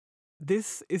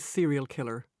This is Serial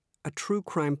Killer, a true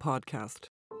crime podcast.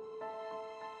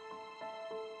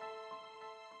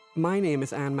 My name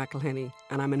is Anne McElhenney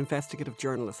and I'm an investigative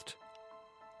journalist.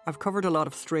 I've covered a lot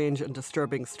of strange and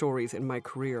disturbing stories in my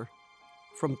career.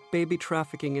 From baby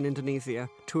trafficking in Indonesia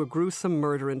to a gruesome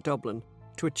murder in Dublin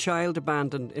to a child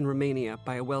abandoned in Romania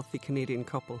by a wealthy Canadian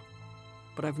couple.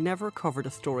 But I've never covered a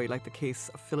story like the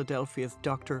case of Philadelphia's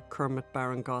Dr. Kermit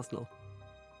Baron Gosnell.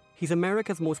 He's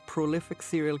America's most prolific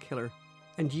serial killer,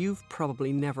 and you've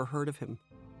probably never heard of him.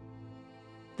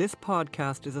 This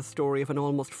podcast is a story of an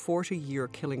almost 40-year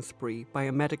killing spree by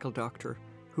a medical doctor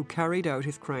who carried out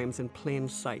his crimes in plain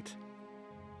sight.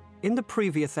 In the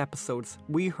previous episodes,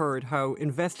 we heard how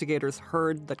investigators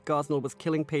heard that Gosnell was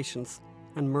killing patients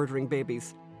and murdering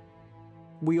babies.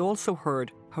 We also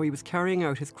heard how he was carrying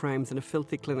out his crimes in a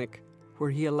filthy clinic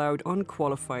where he allowed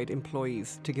unqualified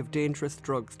employees to give dangerous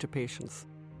drugs to patients.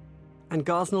 And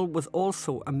Gosnell was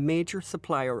also a major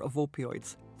supplier of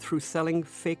opioids through selling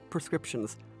fake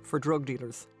prescriptions for drug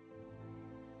dealers.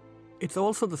 It's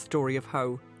also the story of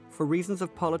how, for reasons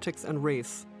of politics and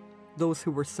race, those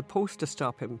who were supposed to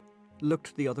stop him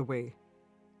looked the other way.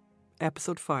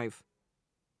 Episode 5.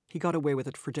 He got away with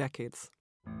it for decades.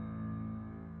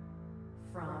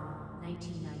 From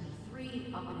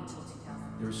 1993 up until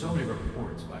 2000. There were so many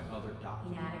reports by other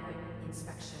doctors. Inadequate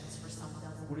inspections for some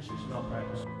dozen. What is this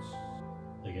malpractice?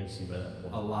 Against him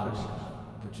A lot of people,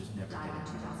 but just never Died in did.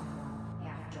 2001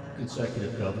 after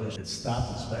consecutive governors had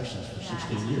stopped inspections for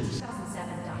 16 years.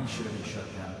 2007 He died. should have been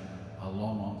shut down a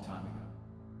long time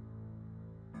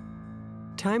ago.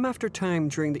 Time after time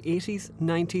during the 80s,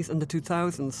 90s and the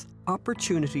 2000s,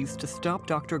 opportunities to stop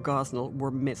Dr. Gosnell were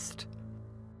missed.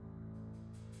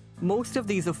 Most of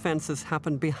these offences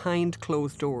happened behind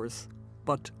closed doors,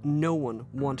 but no one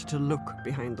wanted to look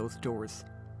behind those doors.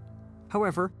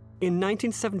 However, in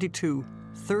 1972,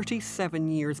 37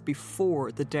 years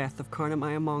before the death of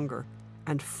Carnamaya Mongar,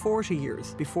 and 40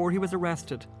 years before he was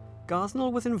arrested,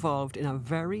 Gosnell was involved in a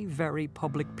very, very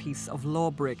public piece of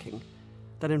law-breaking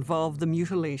that involved the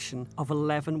mutilation of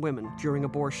 11 women during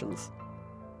abortions.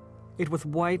 It was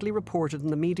widely reported in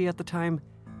the media at the time,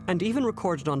 and even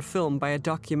recorded on film by a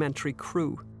documentary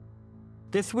crew.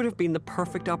 This would have been the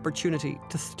perfect opportunity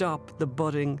to stop the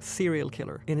budding serial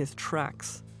killer in his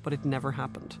tracks, but it never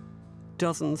happened.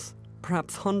 Dozens,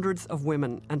 perhaps hundreds of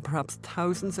women and perhaps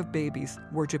thousands of babies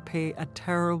were to pay a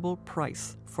terrible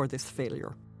price for this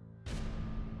failure.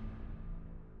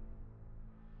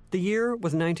 The year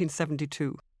was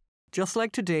 1972. Just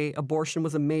like today, abortion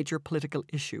was a major political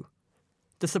issue.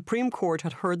 The Supreme Court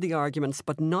had heard the arguments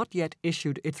but not yet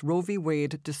issued its Roe v.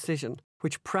 Wade decision,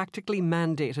 which practically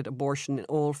mandated abortion in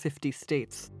all 50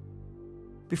 states.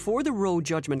 Before the Roe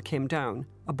judgment came down,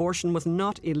 abortion was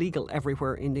not illegal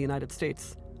everywhere in the United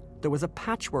States. There was a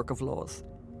patchwork of laws.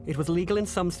 It was legal in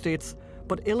some states,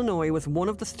 but Illinois was one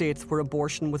of the states where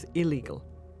abortion was illegal.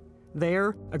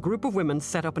 There, a group of women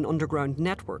set up an underground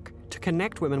network to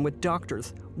connect women with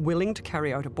doctors willing to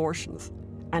carry out abortions.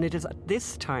 And it is at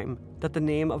this time that the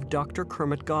name of Dr.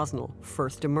 Kermit Gosnell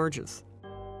first emerges.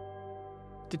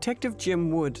 Detective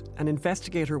Jim Wood, an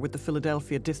investigator with the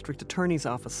Philadelphia District Attorney's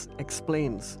Office,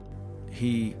 explains.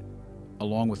 He,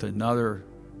 along with another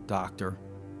doctor,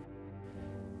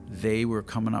 they were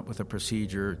coming up with a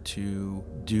procedure to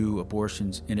do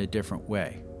abortions in a different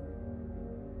way.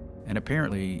 And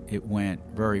apparently it went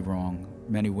very wrong.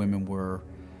 Many women were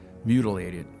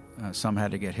mutilated. Some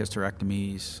had to get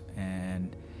hysterectomies,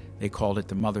 and they called it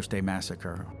the Mother's Day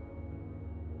Massacre.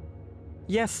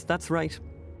 Yes, that's right.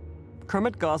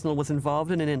 Kermit Gosnell was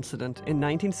involved in an incident in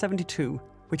 1972,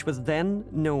 which was then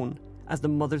known as the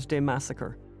Mother's Day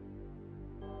Massacre.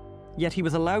 Yet he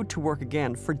was allowed to work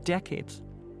again for decades,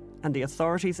 and the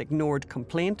authorities ignored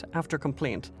complaint after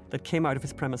complaint that came out of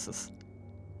his premises.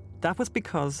 That was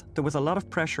because there was a lot of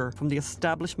pressure from the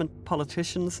establishment,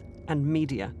 politicians and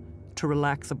media to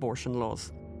relax abortion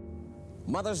laws.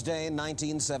 Mother's Day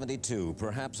 1972,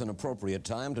 perhaps an appropriate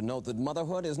time to note that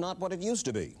motherhood is not what it used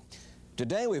to be.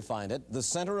 Today we find it the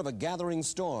center of a gathering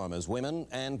storm as women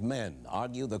and men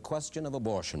argue the question of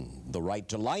abortion, the right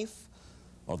to life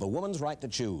or the woman's right to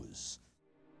choose.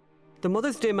 The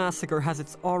Mother's Day Massacre has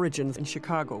its origins in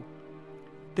Chicago.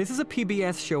 This is a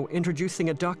PBS show introducing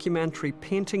a documentary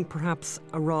painting perhaps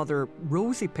a rather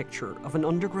rosy picture of an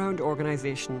underground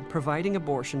organisation providing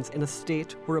abortions in a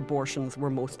state where abortions were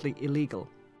mostly illegal.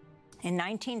 In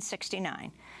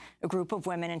 1969, a group of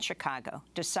women in Chicago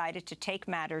decided to take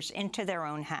matters into their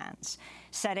own hands,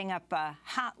 setting up a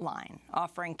hotline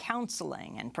offering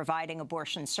counseling and providing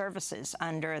abortion services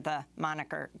under the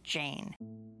moniker Jane.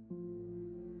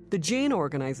 The Jane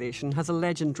organisation has a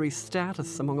legendary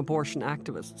status among abortion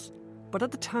activists, but at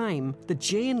the time, the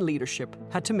Jane leadership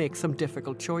had to make some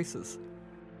difficult choices.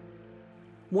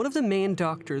 One of the main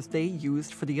doctors they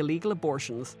used for the illegal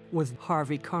abortions was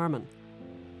Harvey Karman.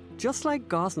 Just like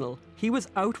Gosnell, he was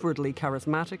outwardly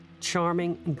charismatic,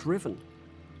 charming and driven.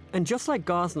 And just like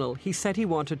Gosnell, he said he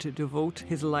wanted to devote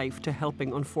his life to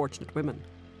helping unfortunate women.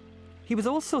 He was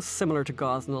also similar to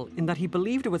Gosnell in that he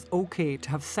believed it was okay to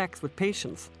have sex with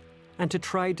patients and to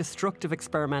try destructive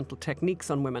experimental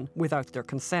techniques on women without their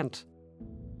consent.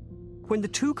 When the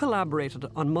two collaborated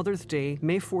on Mother's Day,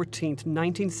 May 14,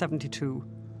 1972,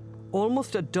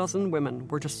 almost a dozen women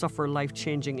were to suffer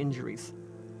life-changing injuries.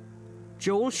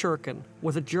 Joel Shurkin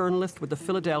was a journalist with the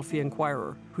Philadelphia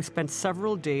Inquirer who spent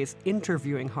several days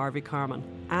interviewing Harvey Karman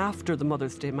after the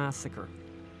Mother's Day massacre.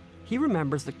 He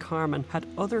remembers that Karman had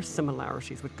other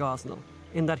similarities with Gosnell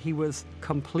in that he was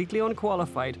completely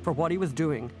unqualified for what he was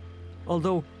doing,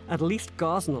 although at least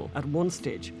Gosnell at one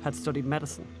stage had studied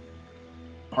medicine.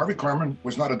 Harvey Karman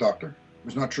was not a doctor,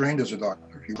 was not trained as a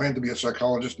doctor. He claimed to be a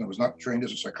psychologist and was not trained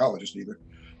as a psychologist either.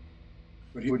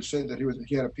 But he would say that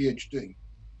he had a PhD.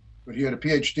 But he had a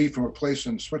PhD from a place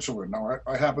in Switzerland. Now,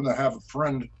 I happen to have a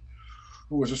friend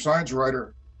who was a science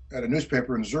writer at a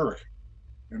newspaper in Zurich.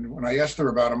 And when I asked her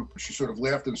about him, she sort of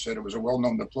laughed and said it was a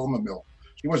well-known diploma mill.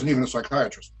 He wasn't even a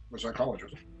psychiatrist or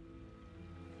psychologist.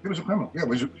 He was a criminal. Yeah,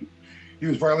 he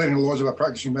was violating the laws about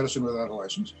practicing medicine without a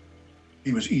license.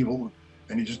 He was evil,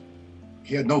 and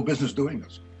he had no business doing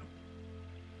this.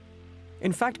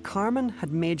 In fact, Karman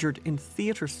had majored in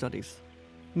theatre studies.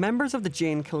 Members of the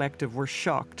Jane Collective were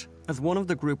shocked, as one of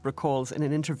the group recalls in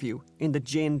an interview in the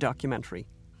Jane documentary.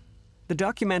 The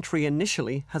documentary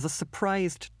initially has a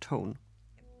surprised tone.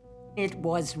 It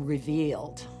was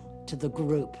revealed to the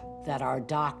group that our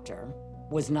doctor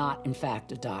was not, in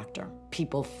fact, a doctor.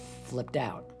 People flipped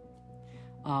out.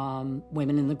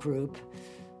 Women in the group,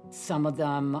 some of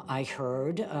them I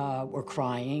heard were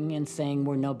crying and saying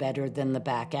we're no better than the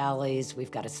back alleys,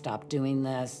 we've got to stop doing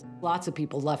this. Lots of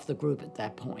people left the group at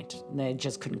that point. They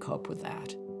just couldn't cope with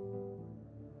that.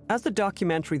 As the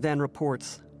documentary then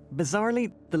reports, bizarrely,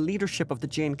 the leadership of the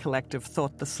Jane Collective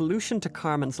thought the solution to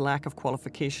Karman's lack of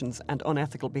qualifications and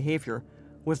unethical behaviour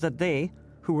was that they,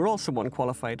 who were also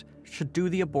unqualified, should do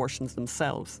the abortions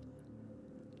themselves.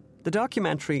 The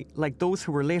documentary, like those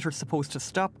who were later supposed to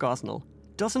stop Gosnell,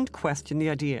 doesn't question the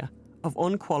idea of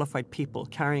unqualified people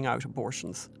carrying out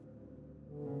abortions.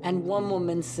 And one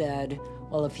woman said,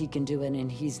 well, if he can do it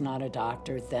and he's not a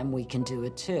doctor, then we can do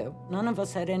it too. None of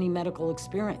us had any medical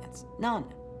experience. None.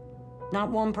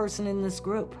 Not one person in this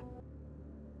group.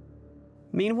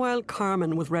 Meanwhile,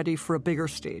 Karman was ready for a bigger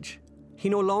stage. He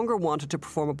no longer wanted to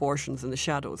perform abortions in the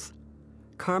shadows.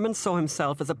 Karman saw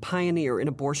himself as a pioneer in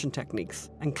abortion techniques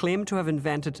and claimed to have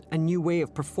invented a new way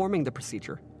of performing the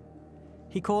procedure.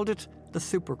 He called it the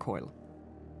supercoil.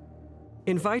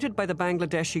 Invited by the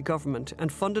Bangladeshi government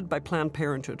and funded by Planned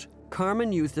Parenthood,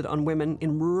 Karman used it on women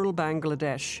in rural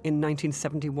Bangladesh in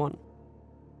 1971.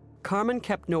 Karman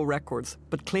kept no records,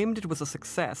 but claimed it was a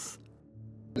success.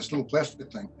 This little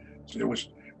plastic thing, it was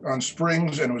on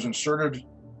springs and it was inserted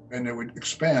and it would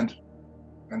expand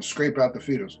and scrape out the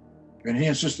fetus. And he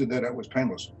insisted that it was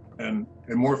painless and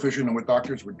more efficient than what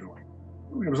doctors were doing.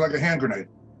 It was like a hand grenade,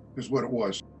 is what it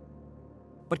was.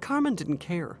 But Karman didn't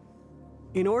care.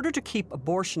 In order to keep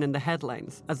abortion in the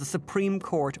headlines as the Supreme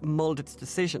Court mulled its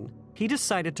decision, he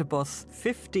decided to bus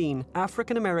 15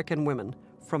 African-American women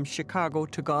from Chicago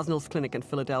to Gosnell's clinic in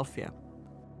Philadelphia.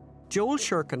 Joel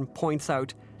Shurkin points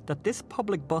out that this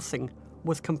public busing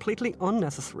was completely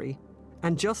unnecessary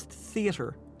and just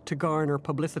theatre to garner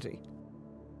publicity.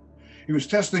 He was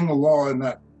testing the law in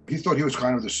that he thought he was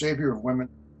kind of the savior of women.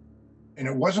 And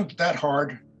it wasn't that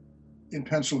hard in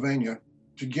Pennsylvania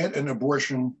to get an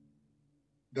abortion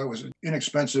that was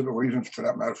inexpensive or even, for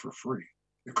that matter, for free.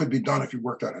 It could be done if you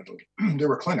worked at it. There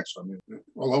were clinics,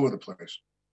 all over the place.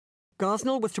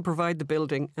 Gosnell was to provide the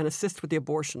building and assist with the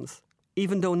abortions,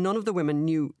 even though none of the women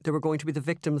knew they were going to be the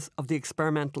victims of the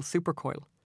experimental supercoil.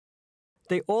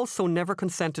 They also never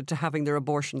consented to having their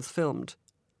abortions filmed.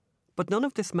 But none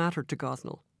of this mattered to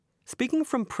Gosnell. Speaking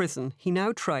from prison, he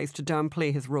now tries to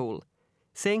downplay his role,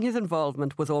 saying his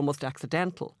involvement was almost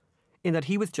accidental, in that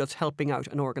he was just helping out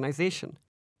an organisation.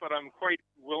 But I'm quite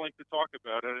willing to talk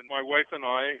about it, and my wife and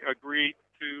I agreed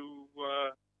to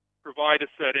provide a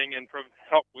setting and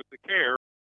help with the care.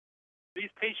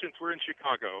 These patients were in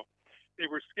Chicago. They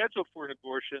were scheduled for an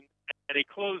abortion, and he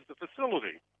closed the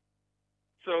facility.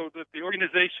 So that the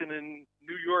organization in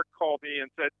New York called me and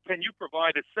said, can you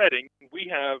provide a setting? We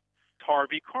have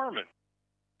Harvey Karman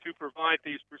to provide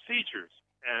these procedures.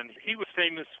 And he was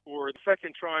famous for the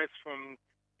second tries from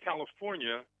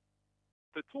California.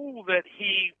 The tool that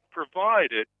he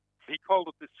provided, he called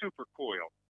it the super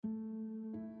coil.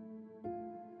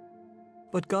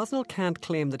 But Gosnell can't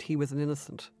claim that he was an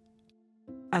innocent.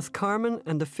 As Carmen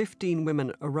and the 15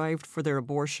 women arrived for their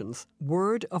abortions,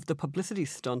 word of the publicity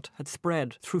stunt had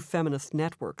spread through feminist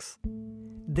networks.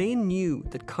 They knew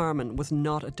that Carmen was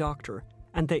not a doctor,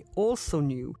 and they also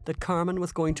knew that Carmen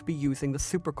was going to be using the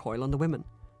supercoil on the women.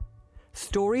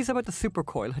 Stories about the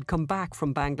supercoil had come back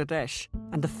from Bangladesh,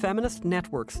 and the feminist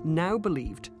networks now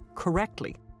believed,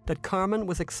 correctly, that Carmen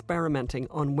was experimenting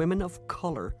on women of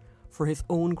colour for his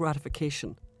own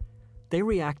gratification. They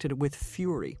reacted with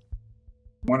fury.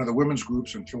 One of the women's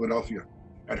groups in Philadelphia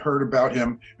had heard about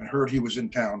him and heard he was in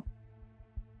town.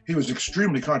 He was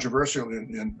extremely controversial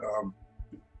in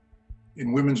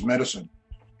women's medicine.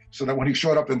 So that when he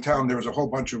showed up in town, there was a whole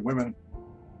bunch of women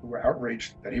who were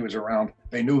outraged that he was around.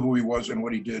 They knew who he was and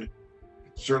what he did.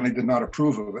 Certainly did not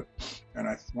approve of it. And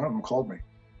one of them called me.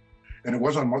 And it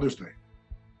was on Mother's Day.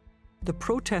 The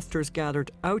protesters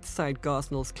gathered outside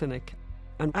Gosnell's clinic,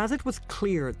 and as it was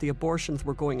clear the abortions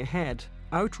were going ahead,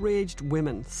 outraged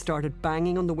women started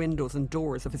banging on the windows and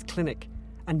doors of his clinic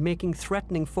and making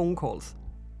threatening phone calls.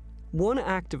 One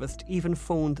activist even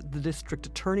phoned the district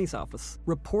attorney's office,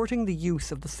 reporting the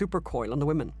use of the supercoil on the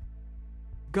women.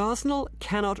 Gosnell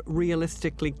cannot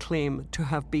realistically claim to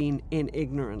have been in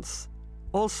ignorance.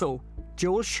 Also,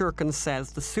 Joel Shurkin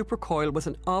says the supercoil was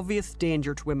an obvious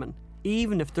danger to women,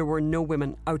 even if there were no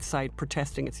women outside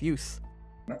protesting its use.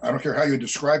 I don't care how you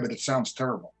describe it, it sounds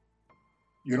terrible.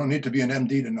 You don't need to be an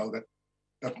MD to know that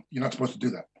you're not supposed to do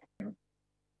that.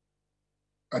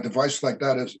 A device like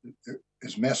that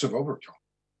is massive overkill.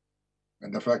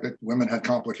 And the fact that women had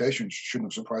complications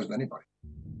shouldn't have surprised anybody.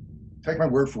 Take my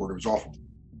word for it, it was awful.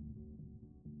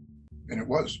 And it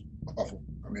was awful.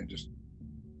 I mean, just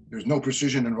there's no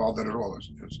precision involved in it at all.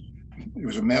 It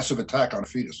was a massive attack on a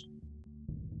fetus.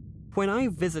 When I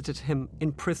visited him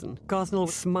in prison, Gosnell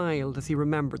smiled as he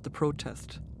remembered the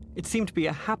protest. It seemed to be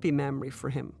a happy memory for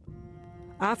him.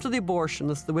 After the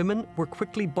abortions, the women were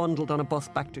quickly bundled on a bus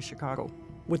back to Chicago,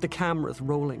 with the cameras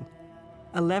rolling.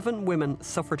 11 women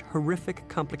suffered horrific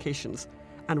complications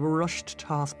and were rushed to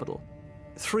hospital.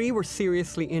 3 were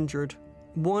seriously injured.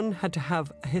 1 had to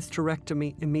have a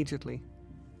hysterectomy immediately.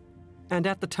 And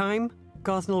at the time,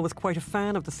 Gosnell was quite a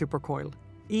fan of the supercoil,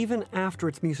 even after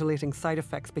its mutilating side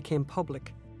effects became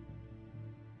public.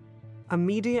 A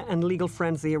media and legal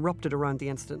frenzy erupted around the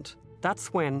incident.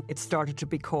 That's when it started to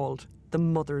be called the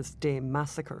Mother's Day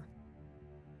Massacre.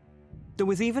 There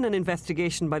was even an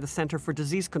investigation by the Centre for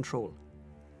Disease Control.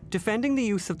 Defending the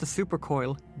use of the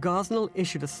supercoil, Gosnell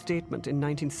issued a statement in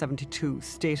 1972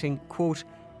 stating, quote,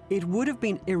 "It would have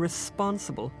been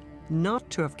irresponsible not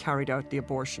to have carried out the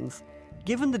abortions,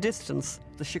 given the distance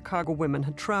the Chicago women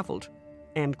had travelled,"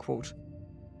 end quote.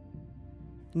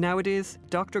 Nowadays,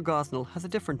 Dr. Gosnell has a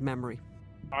different memory.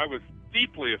 I was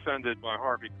deeply offended by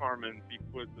Harvey Karman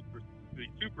because the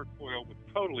supercoil was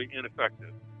totally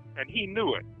ineffective, and he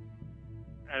knew it.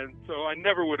 And so I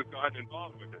never would have gotten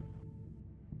involved with it.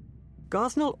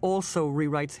 Gosnell also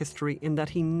rewrites history in that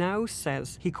he now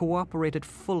says he cooperated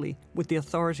fully with the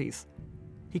authorities.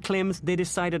 He claims they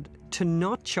decided to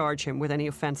not charge him with any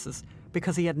offences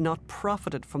because he had not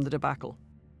profited from the debacle.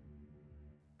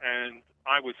 And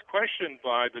I was questioned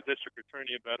by the district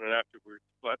attorney about it afterwards,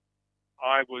 but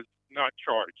I was not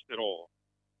charged at all.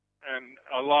 And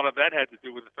a lot of that had to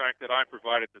do with the fact that I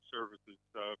provided the services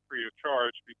free of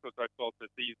charge because I felt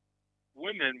that these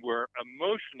women were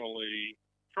emotionally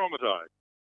traumatized.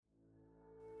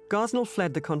 Gosnell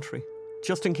fled the country,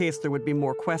 just in case there would be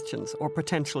more questions or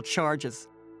potential charges.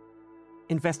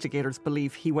 Investigators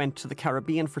believe he went to the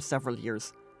Caribbean for several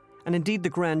years, and indeed the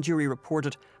grand jury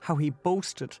reported how he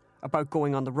boasted about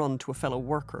going on the run to a fellow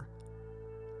worker.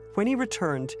 When he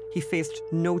returned, he faced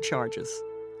no charges,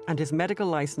 and his medical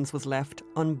licence was left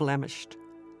unblemished.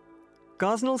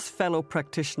 Gosnell's fellow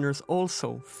practitioners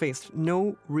also faced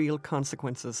no real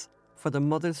consequences for the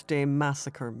Mother's Day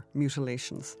Massacre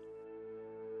mutilations.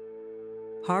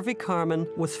 Harvey Karman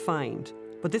was fined,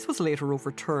 but this was later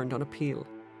overturned on appeal.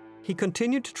 He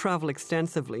continued to travel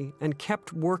extensively and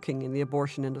kept working in the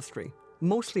abortion industry,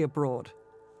 mostly abroad.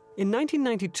 In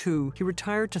 1992, he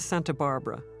retired to Santa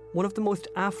Barbara, one of the most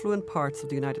affluent parts of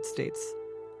the United States.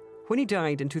 When he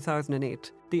died in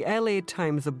 2008, the LA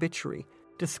Times obituary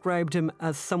described him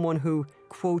as someone who,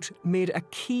 quote, made a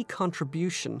key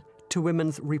contribution to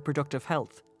women's reproductive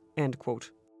health, end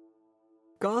quote.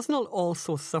 Gosnell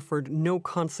also suffered no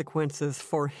consequences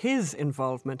for his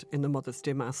involvement in the Mother's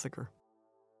Day Massacre.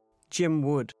 Jim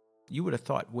Wood, You would have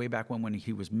thought way back when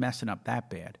he was messing up that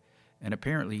bad. And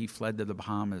apparently he fled to the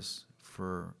Bahamas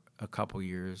for a couple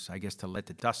years, I guess to let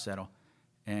the dust settle,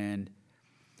 and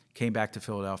came back to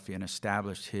Philadelphia and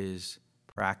established his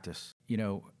practice. You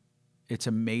know, it's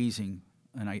amazing,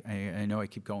 and I know I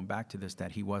keep going back to this,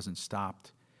 that he wasn't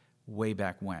stopped way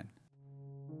back when.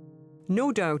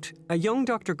 No doubt, a young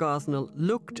Dr. Gosnell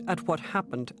looked at what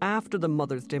happened after the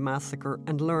Mother's Day massacre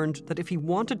and learned that if he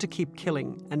wanted to keep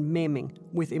killing and maiming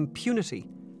with impunity,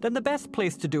 then the best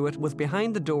place to do it was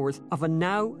behind the doors of a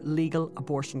now legal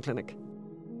abortion clinic.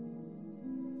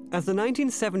 As the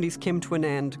 1970s came to an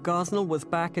end, Gosnell was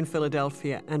back in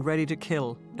Philadelphia and ready to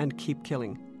kill and keep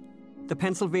killing. The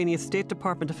Pennsylvania State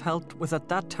Department of Health was at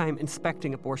that time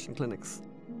inspecting abortion clinics.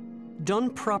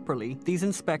 Done properly, these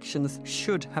inspections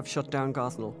should have shut down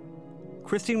Gosnell.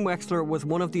 Christine Wexler was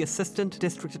one of the assistant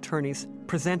district attorneys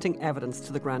presenting evidence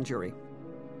to the grand jury.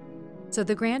 So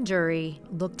the grand jury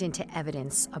looked into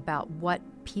evidence about what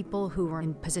people who were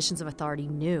in positions of authority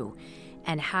knew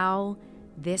and how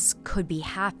this could be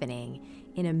happening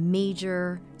in a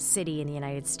major city in the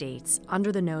United States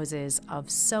under the noses of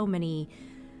so many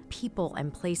people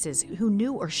and places who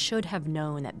knew or should have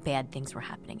known that bad things were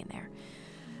happening in there.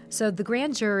 So the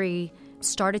grand jury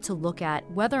started to look at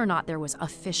whether or not there was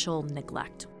official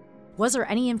neglect. Was there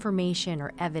any information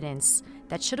or evidence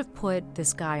that should have put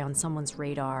this guy on someone's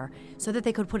radar so that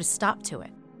they could put a stop to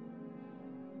it?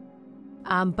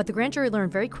 But the grand jury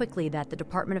learned very quickly that the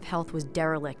Department of Health was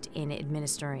derelict in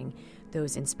administering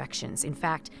those inspections. In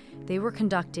fact, they were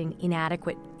conducting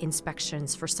inadequate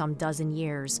inspections for some dozen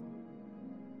years.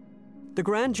 The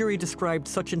grand jury described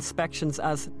such inspections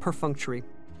as perfunctory.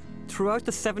 Throughout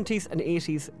the 70s and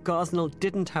 80s, Gosnell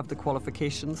didn't have the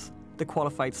qualifications, the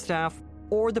qualified staff,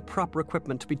 or the proper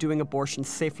equipment to be doing abortions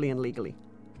safely and legally.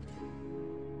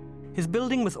 His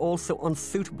building was also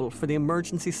unsuitable for the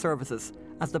emergency services,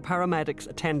 as the paramedics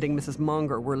attending Mrs.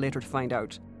 Monger were later to find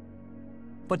out.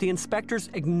 But the inspectors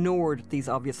ignored these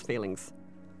obvious failings.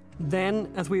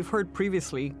 Then, as we've heard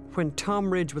previously, when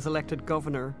Tom Ridge was elected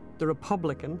governor, the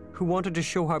Republican, who wanted to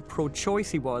show how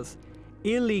pro-choice he was,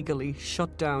 illegally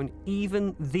shut down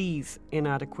even these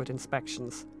inadequate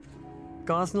inspections.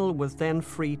 Gosnell was then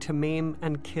free to maim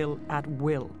and kill at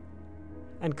will.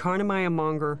 And Carnamaya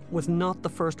Monger was not the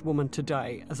first woman to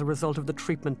die as a result of the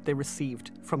treatment they received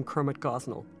from Kermit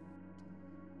Gosnell.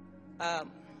 I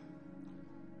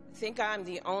think I'm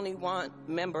the only one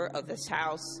member of this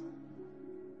House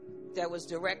that was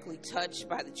directly touched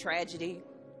by the tragedy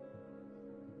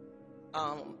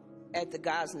at the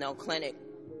Gosnell Clinic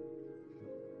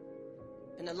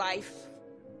and the life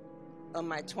of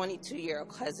my 22-year-old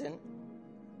cousin,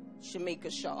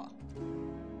 Shamika Shaw.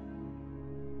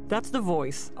 That's the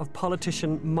voice of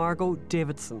politician Margot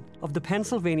Davidson of the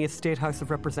Pennsylvania State House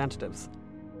of Representatives.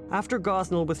 After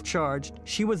Gosnell was charged,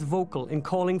 she was vocal in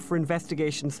calling for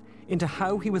investigations into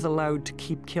how he was allowed to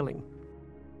keep killing.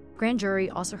 Grand jury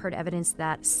also heard evidence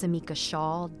that Samika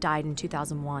Shaw died in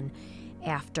 2001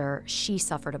 after she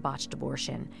suffered a botched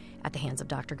abortion at the hands of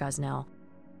Dr. Gosnell.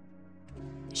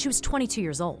 She was 22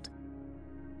 years old.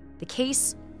 The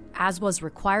case, as was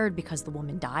required because the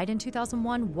woman died in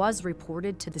 2001, was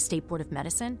reported to the State Board of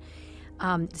Medicine.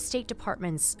 The State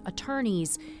Department's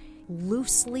attorneys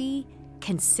loosely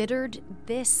considered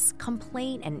this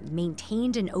complaint and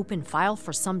maintained an open file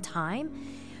for some time.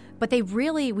 But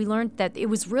we learned that it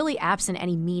was really absent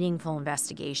any meaningful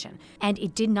investigation, and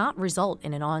it did not result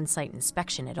in an on-site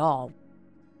inspection at all.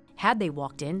 Had they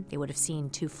walked in, they would have seen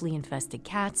 2 flea-infested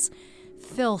cats,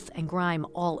 filth and grime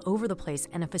all over the place,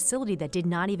 and a facility that did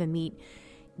not even meet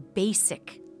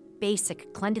basic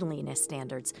cleanliness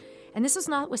standards. And this was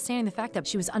notwithstanding the fact that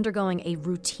she was undergoing a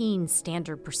routine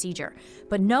standard procedure.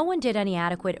 But no one did any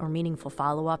adequate or meaningful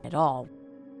follow-up at all.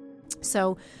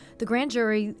 So the grand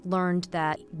jury learned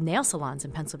that nail salons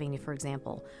in Pennsylvania, for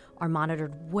example, are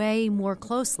monitored way more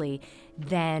closely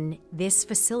than this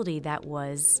facility that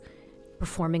was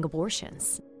performing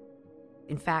abortions.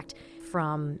 In fact,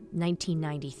 from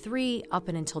 1993 up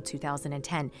and until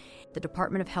 2010, the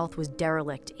Department of Health was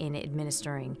derelict in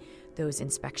administering those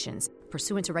inspections,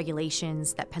 pursuant to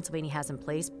regulations that Pennsylvania has in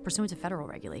place, pursuant to federal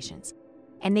regulations.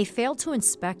 And they failed to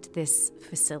inspect this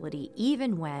facility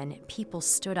even when people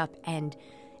stood up and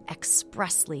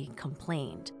expressly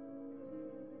complained.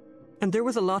 And there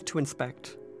was a lot to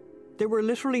inspect. There were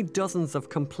literally dozens of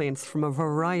complaints from a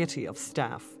variety of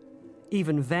staff,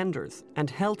 even vendors and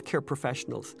healthcare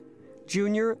professionals,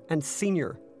 junior and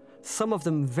senior, some of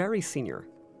them very senior.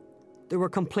 There were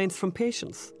complaints from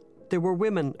patients. There were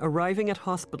women arriving at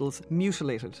hospitals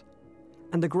mutilated.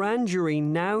 And the grand jury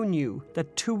now knew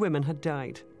that 2 women had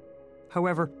died.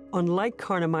 However, unlike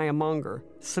Carnamaya Monger,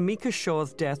 Samika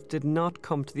Shaw's death did not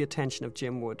come to the attention of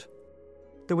Jim Wood.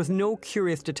 There was no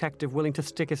curious detective willing to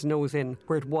stick his nose in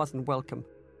where it wasn't welcome.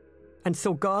 And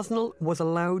so Gosnell was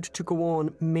allowed to go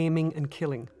on maiming and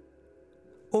killing.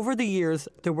 Over the years,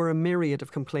 there were a myriad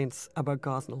of complaints about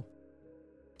Gosnell.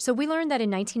 So we learned that in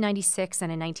 1996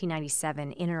 and in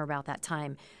 1997, in or about that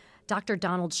time, Dr.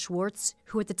 Donald Schwartz,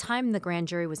 who at the time the grand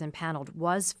jury was impaneled,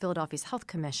 was Philadelphia's health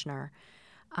commissioner.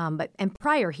 And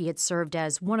prior, he had served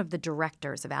as one of the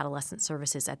directors of adolescent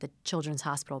services at the Children's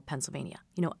Hospital of Pennsylvania,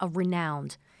 a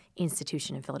renowned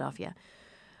institution in Philadelphia.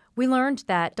 We learned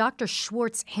that Dr.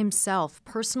 Schwartz himself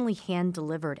personally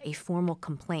hand-delivered a formal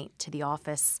complaint to the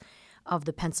office of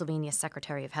the Pennsylvania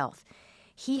Secretary of Health.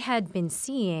 He had been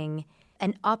seeing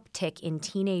an uptick in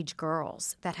teenage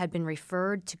girls that had been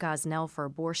referred to Gosnell for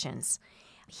abortions.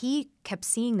 He kept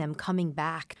seeing them coming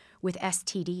back with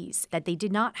STDs that they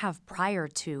did not have prior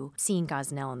to seeing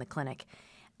Gosnell in the clinic.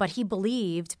 But he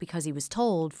believed, because he was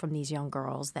told from these young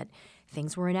girls, that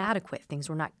things were inadequate, things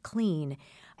were not clean.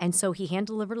 And so he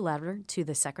hand-delivered a letter to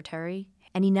the secretary,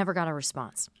 and he never got a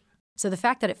response. So the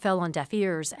fact that it fell on deaf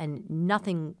ears and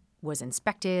nothing was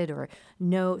inspected or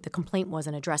the complaint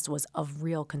wasn't addressed was of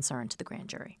real concern to the grand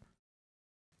jury.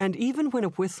 And even when a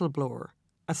whistleblower,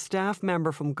 a staff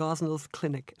member from Gosnell's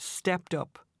clinic, stepped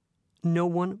up, no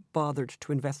one bothered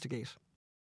to investigate.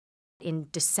 In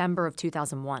December of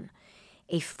 2001,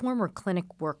 a former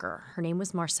clinic worker, her name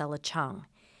was Marcella Chung,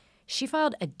 she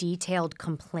filed a detailed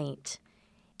complaint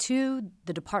to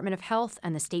the Department of Health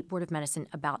and the State Board of Medicine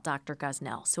about Dr.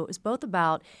 Gosnell. So it was both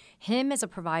about him as a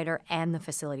provider and the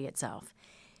facility itself.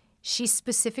 She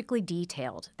specifically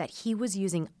detailed that he was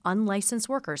using unlicensed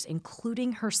workers,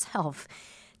 including herself,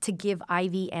 to give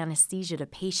IV anesthesia to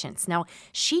patients. Now,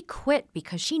 she quit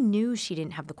because she knew she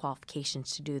didn't have the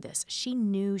qualifications to do this. She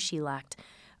knew she lacked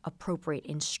appropriate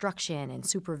instruction and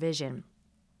supervision.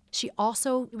 She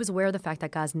also was aware of the fact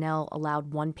that Gosnell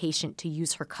allowed one patient to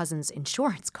use her cousin's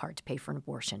insurance card to pay for an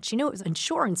abortion. She knew it was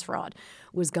insurance fraud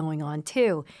was going on,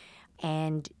 too.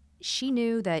 And she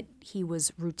knew that he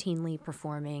was routinely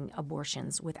performing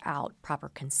abortions without proper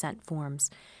consent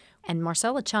forms. And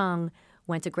Marcella Chung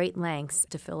went to great lengths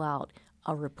to fill out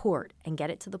a report and get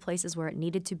it to the places where it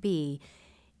needed to be.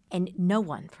 And no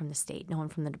one from the state, no one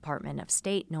from the Department of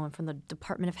State, no one from the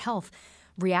Department of Health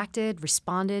reacted,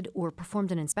 responded, or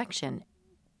performed an inspection.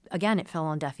 Again, it fell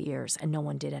on deaf ears, and no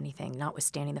one did anything,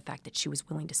 notwithstanding the fact that she was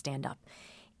willing to stand up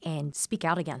and speak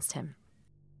out against him.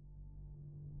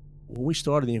 When we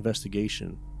started the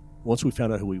investigation, once we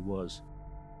found out who he was,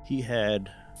 he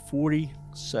had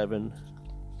 47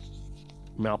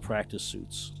 malpractice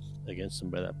suits against him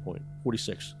by that point.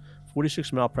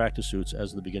 46 malpractice suits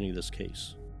as of the beginning of this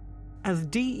case. As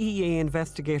DEA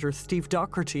investigator Steve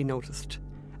Docherty noticed,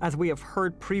 as we have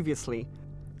heard previously,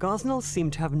 Gosnell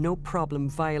seemed to have no problem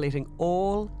violating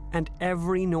all and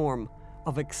every norm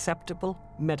of acceptable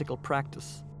medical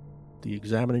practice. The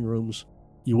examining rooms,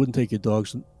 you wouldn't take your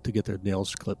dogs to get their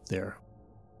nails clipped there.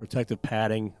 Protective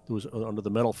padding that was under the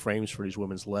metal frames for these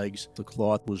women's legs. The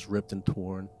cloth was ripped and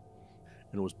torn,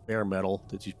 and it was bare metal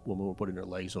that these women were putting their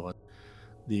legs on.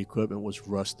 The equipment was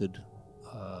rusted.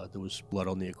 There was blood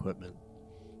on the equipment.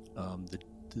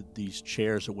 These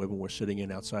chairs that women were sitting in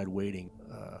outside waiting,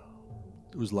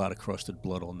 there was a lot of crusted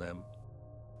blood on them.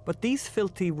 But these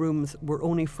filthy rooms were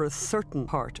only for a certain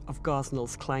part of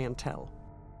Gosnell's clientele.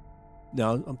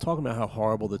 Now, I'm talking about how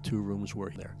horrible the two rooms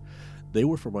were there. They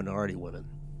were for minority women,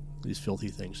 these filthy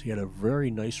things. He had a very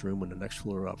nice room on the next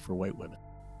floor up for white women,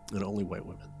 and only white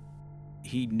women.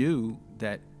 He knew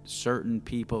that certain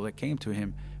people that came to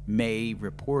him may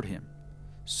report him.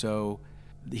 So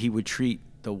he would treat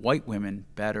the white women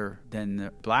better than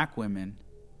the black women.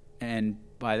 And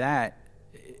by that,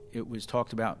 it was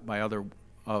talked about by other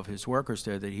of his workers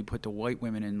there that he put the white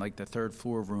women in like the third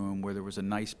floor room where there was a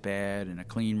nice bed and a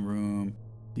clean room.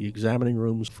 The examining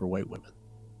rooms for white women.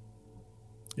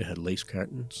 It had lace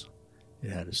curtains.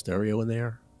 It had a stereo in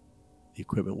there. The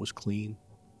equipment was clean,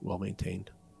 well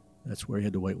maintained. That's where he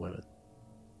had the white women.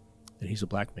 And he's a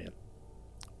black man.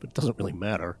 But it doesn't really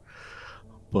matter.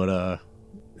 But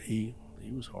he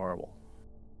was horrible.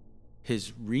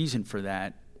 His reason for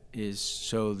that is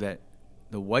so that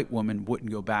the white woman wouldn't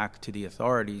go back to the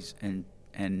authorities and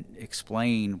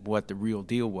explain what the real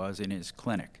deal was in his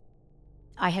clinic.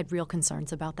 I had real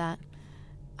concerns about that.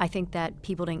 I think that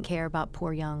people didn't care about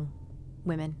poor young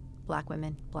women, black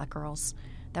girls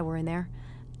that were in there.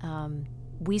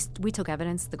 We took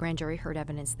evidence, the grand jury heard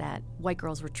evidence that white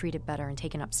girls were treated better and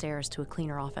taken upstairs to a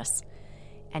cleaner office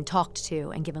and talked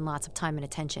to and given lots of time and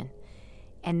attention.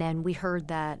 And then we heard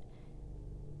that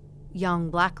young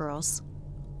black girls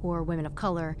or women of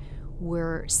color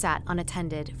were sat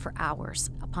unattended for hours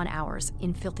upon hours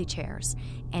in filthy chairs.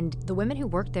 And the women who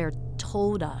worked there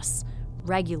told us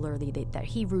regularly that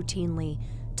he routinely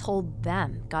told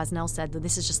them, Gosnell said, that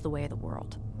this is just the way of the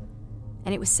world.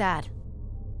 And it was sad.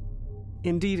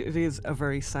 Indeed, it is a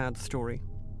very sad story.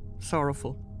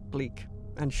 Sorrowful, bleak,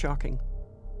 and shocking.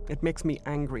 It makes me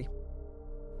angry.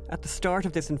 At the start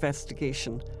of this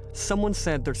investigation, someone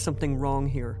said there's something wrong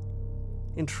here.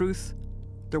 In truth,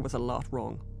 there was a lot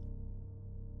wrong.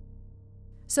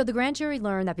 So the grand jury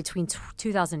learned that between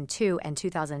 2002 and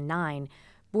 2009,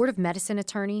 Board of Medicine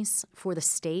attorneys for the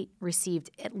state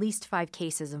received at least 5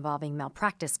 cases involving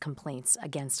malpractice complaints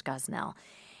against Gosnell.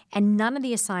 And none of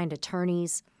the assigned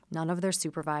attorneys, none of their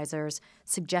supervisors,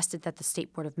 suggested that the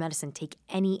State Board of Medicine take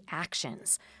any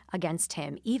actions against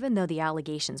him, even though the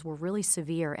allegations were really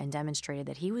severe and demonstrated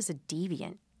that he was a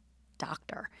deviant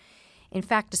doctor. In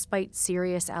fact, despite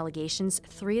serious allegations,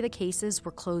 3 of the cases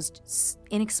were closed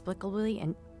inexplicably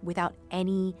and without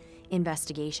any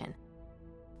investigation.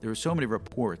 There were so many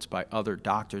reports by other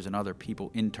doctors and other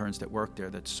people, interns that worked there,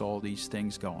 that saw these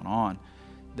things going on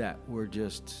that were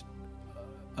just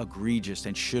egregious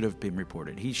and should have been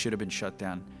reported. He should have been shut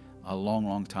down a long,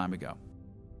 long time ago.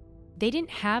 They didn't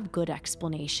have good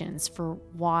explanations for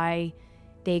why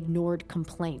they ignored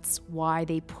complaints, why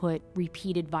they put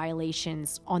repeated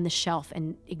violations on the shelf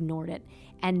and ignored it.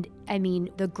 And I mean,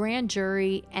 the grand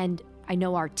jury and I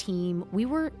know our team, we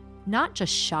were not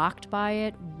just shocked by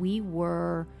it, we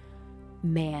were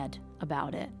mad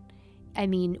about it. I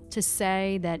mean, to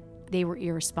say that they were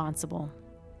irresponsible,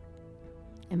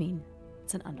 I mean,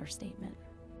 it's an understatement.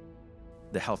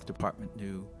 The health department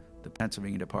knew, the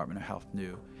Pennsylvania Department of Health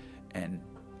knew, and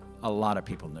a lot of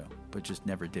people knew, but just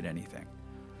never did anything,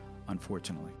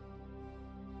 unfortunately.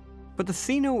 But the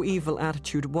see no evil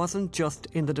attitude wasn't just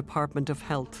in the Department of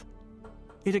Health.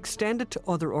 It extended to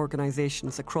other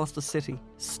organisations across the city,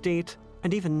 state,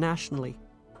 and even nationally.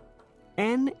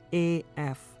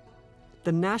 NAF,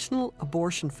 the National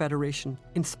Abortion Federation,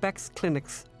 inspects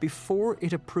clinics before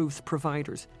it approves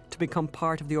providers to become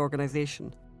part of the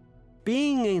organisation.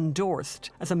 Being endorsed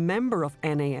as a member of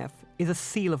NAF is a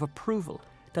seal of approval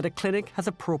that a clinic has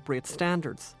appropriate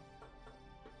standards.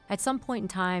 At some point in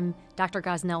time, Dr.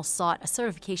 Gosnell sought a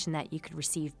certification that you could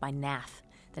receive by NAF,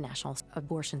 the National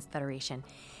Abortion Federation.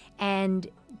 And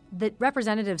the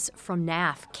representatives from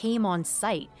NAF came on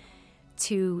site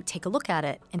to take a look at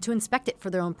it and to inspect it for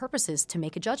their own purposes, to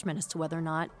make a judgment as to whether or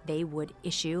not they would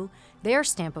issue their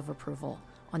stamp of approval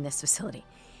on this facility.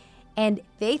 And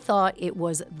they thought it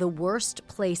was the worst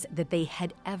place that they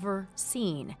had ever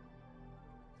seen.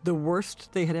 The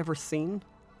worst they had ever seen?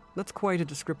 That's quite a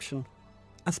description.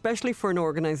 Especially for an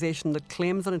organisation that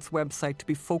claims on its website to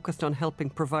be focused on helping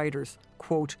providers,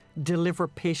 quote, deliver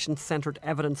patient-centred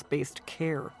evidence-based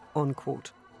care,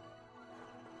 unquote.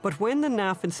 But when the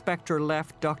NAF inspector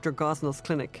left Dr. Gosnell's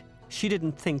clinic, she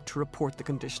didn't think to report the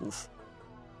conditions.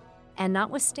 And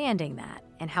notwithstanding that,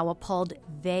 and how appalled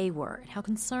they were, and how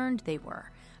concerned they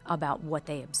were about what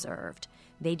they observed,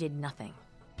 they did nothing.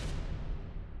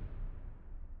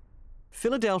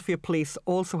 Philadelphia police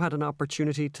also had an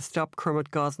opportunity to stop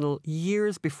Kermit Gosnell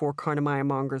years before Carnamaya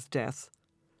Monger's death.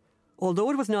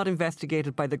 Although it was not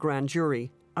investigated by the grand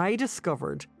jury, I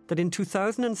discovered that in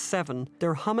 2007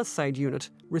 their homicide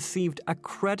unit received a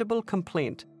credible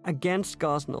complaint against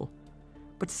Gosnell,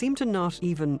 but seemed to not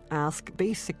even ask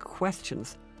basic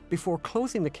questions before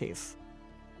closing the case.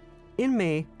 In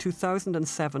May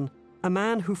 2007, a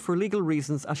man who for legal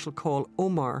reasons I shall call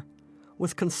Omar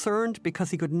was concerned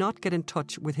because he could not get in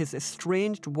touch with his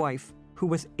estranged wife, who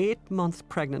was 8 months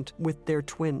pregnant with their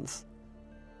twins.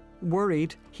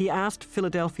 Worried, he asked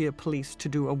Philadelphia police to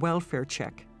do a welfare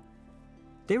check.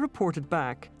 They reported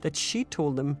back that she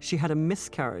told them she had a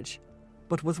miscarriage,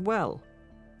 but was well.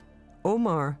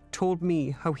 Omar told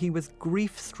me how he was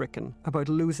grief-stricken about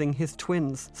losing his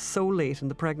twins so late in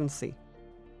the pregnancy.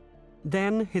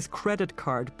 Then his credit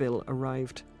card bill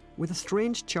arrived, with a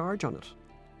strange charge on it.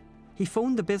 He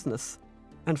phoned the business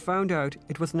and found out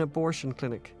it was an abortion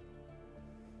clinic.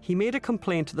 He made a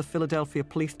complaint to the Philadelphia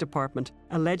Police Department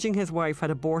alleging his wife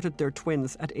had aborted their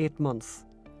twins at 8 months.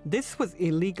 This was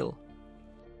illegal.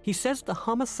 He says the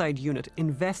homicide unit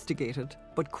investigated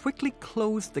but quickly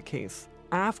closed the case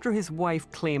after his wife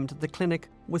claimed the clinic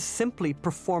was simply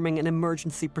performing an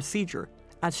emergency procedure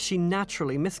as she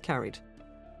naturally miscarried.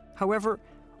 However,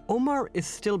 Omar is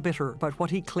still bitter about what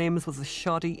he claims was a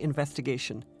shoddy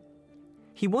investigation.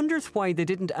 He wonders why they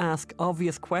didn't ask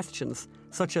obvious questions,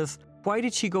 such as, why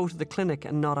did she go to the clinic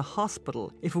and not a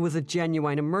hospital if it was a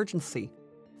genuine emergency?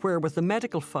 Where was the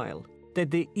medical file?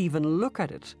 Did they even look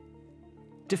at it?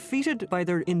 Defeated by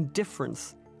their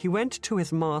indifference, he went to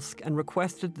his mosque and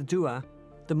requested the dua,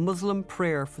 the Muslim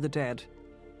prayer for the dead.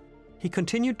 He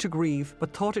continued to grieve,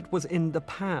 but thought it was in the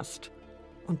past,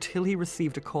 until he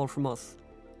received a call from us.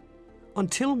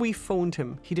 Until we phoned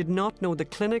him, he did not know the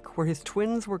clinic where his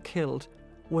twins were killed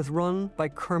was run by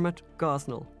Kermit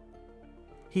Gosnell.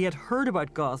 He had heard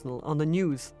about Gosnell on the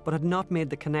news, but had not made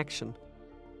the connection.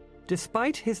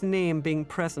 Despite his name being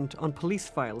present on police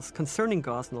files concerning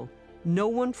Gosnell, no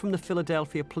one from the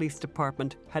Philadelphia Police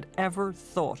Department had ever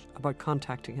thought about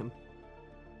contacting him.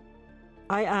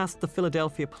 I asked the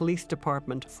Philadelphia Police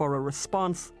Department for a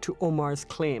response to Omar's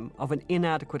claim of an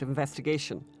inadequate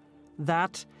investigation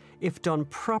that, if done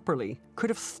properly, could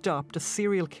have stopped a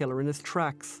serial killer in his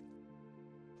tracks.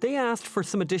 They asked for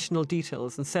some additional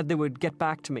details and said they would get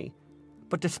back to me,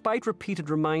 but despite repeated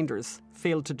reminders,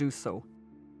 failed to do so.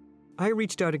 I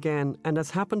reached out again, and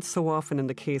as happened so often in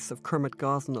the case of Kermit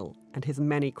Gosnell and his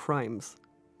many crimes,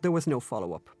 there was no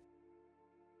follow-up.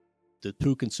 The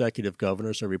two consecutive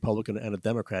governors, a Republican and a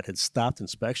Democrat, had stopped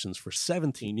inspections for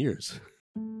 17 years.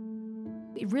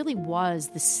 It really was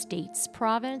the state's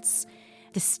province.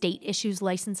 The state issues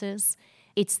licenses.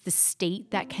 It's the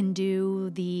state that can do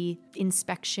the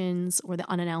inspections or the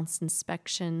unannounced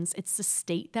inspections. It's the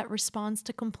state that responds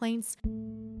to complaints.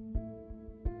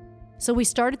 So we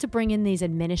started to bring in these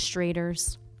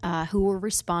administrators who were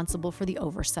responsible for the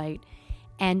oversight.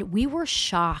 And we were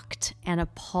shocked and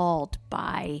appalled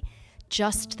by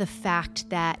just the fact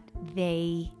that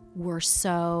they were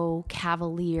so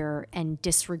cavalier and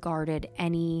disregarded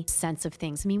any sense of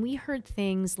things. I mean, we heard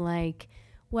things like,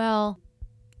 well,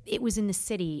 it was in the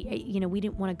city. You know, we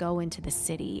didn't want to go into the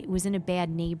city. It was in a bad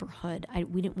neighborhood.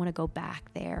 We didn't want to go back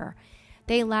there.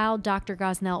 They allowed Dr.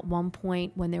 Gosnell at one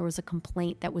point, when there was a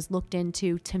complaint that was looked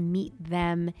into, to meet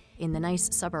them in the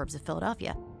nice suburbs of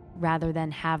Philadelphia rather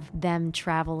than have them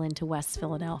travel into West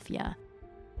Philadelphia.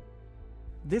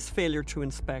 This failure to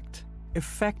inspect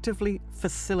effectively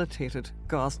facilitated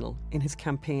Gosnell in his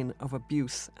campaign of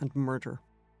abuse and murder.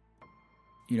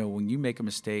 You know, when you make a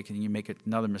mistake and you make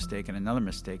another mistake and another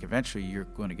mistake, eventually you're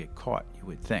going to get caught, you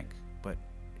would think. But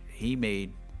he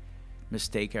made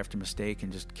mistake after mistake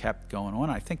and just kept going on.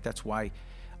 I think that's why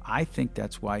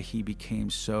he became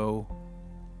so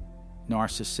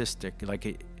narcissistic,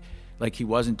 like he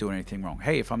wasn't doing anything wrong.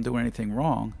 Hey, if I'm doing anything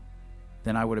wrong,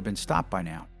 then I would have been stopped by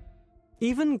now.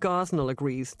 Even Gosnell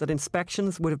agrees that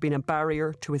inspections would have been a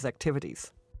barrier to his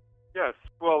activities. Yes,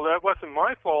 well, that wasn't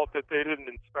my fault that they didn't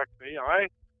inspect me.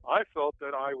 I felt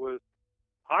that I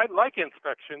like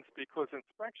inspections because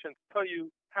inspections tell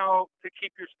you how to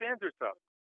keep your standards up.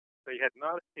 They had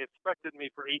not inspected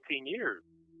me for 18 years.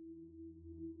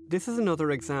 This is another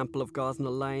example of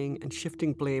Gosnell lying and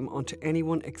shifting blame onto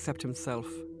anyone except himself.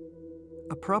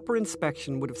 A proper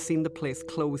inspection would have seen the place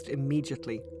closed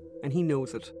immediately, and he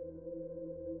knows it.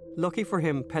 Lucky for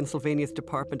him, Pennsylvania's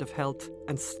Department of Health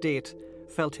and State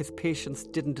felt his patients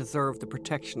didn't deserve the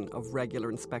protection of regular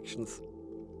inspections.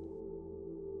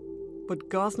 But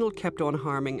Gosnell kept on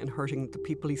harming and hurting the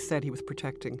people he said he was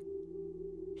protecting.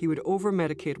 He would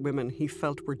over-medicate women he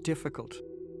felt were difficult,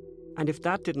 and if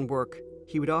that didn't work,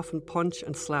 he would often punch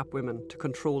and slap women to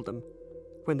control them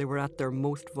when they were at their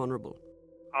most vulnerable.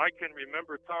 I can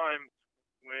remember times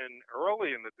when,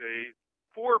 early in the days,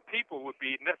 4 people would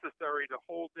be necessary to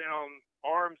hold down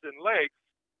arms and legs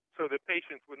so that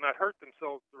patients would not hurt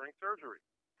themselves during surgery.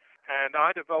 And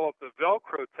I developed a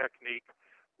Velcro technique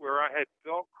where I had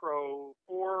Velcro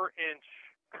 4-inch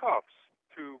cuffs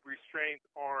to restrain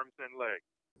arms and legs.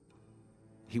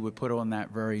 He would put on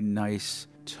that very nice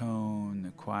tone,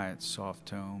 the quiet, soft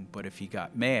tone, but if he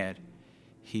got mad,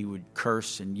 he would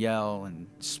curse and yell and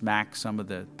smack some of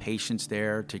the patients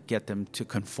there to get them to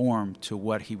conform to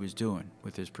what he was doing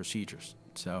with his procedures.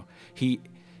 So he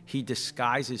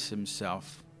disguises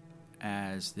himself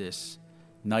as this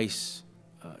nice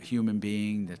human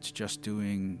being that's just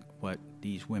doing what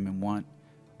these women want,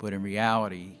 but in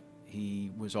reality,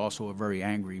 he was also a very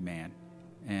angry man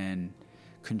and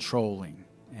controlling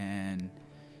and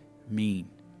mean.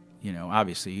 You know,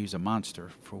 obviously he was a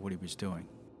monster for what he was doing.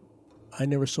 I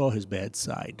never saw his bad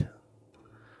side,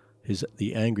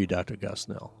 the angry Dr.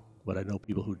 Gosnell, but I know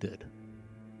people who did.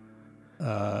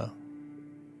 There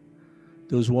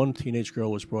was one teenage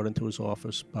girl was brought into his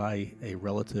office by a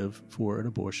relative for an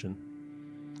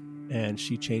abortion, and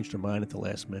she changed her mind at the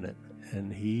last minute,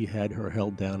 and he had her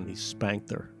held down and he spanked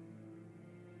her.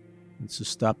 And said,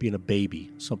 "Stop being a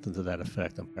baby," something to that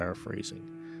effect, I'm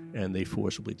paraphrasing, and they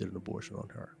forcibly did an abortion on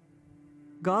her.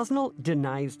 Gosnell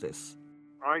denies this.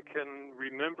 I can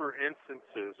remember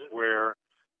instances where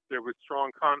there was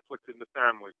strong conflict in the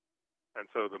family. And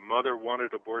so the mother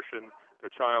wanted abortion, the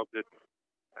child didn't.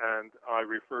 And I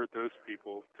referred those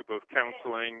people to both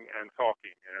counseling and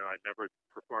talking. And I never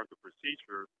performed the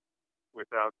procedure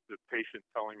without the patient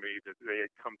telling me that they had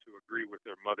come to agree with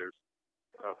their mother's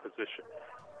position.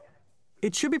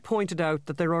 It should be pointed out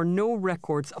that there are no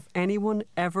records of anyone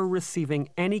ever receiving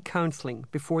any counselling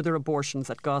before their abortions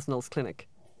at Gosnell's clinic.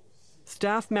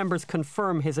 Staff members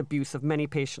confirm his abuse of many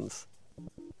patients.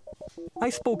 I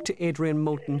spoke to Adrian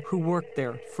Moulton, who worked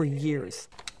there for years.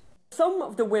 Some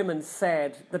of the women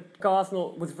said that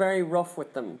Gosnell was very rough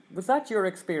with them. Was that your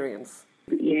experience?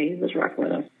 Yeah, he was rough with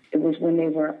them. It was when they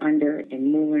were under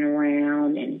and moving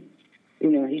around and,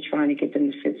 he's trying to get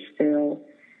them to sit still.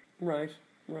 Right,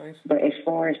 right. But as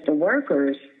far as the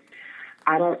workers,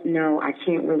 I don't know. I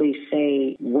can't really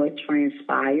say what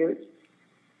transpired.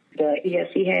 But, yes,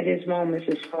 he had his moments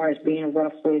as far as being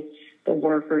rough with the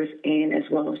workers and as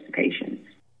well as the patients.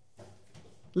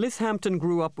 Liz Hampton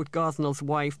grew up with Gosnell's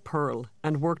wife, Pearl,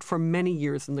 and worked for many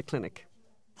years in the clinic.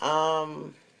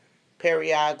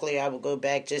 Periodically, I would go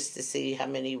back just to see how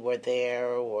many were there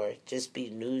or just be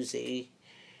nosy.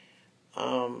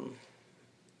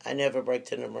 I never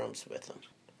worked in the rooms with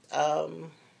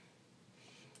them.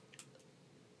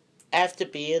 After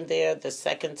being there the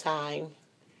second time,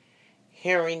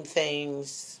 hearing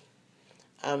things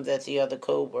that the other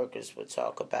co-workers would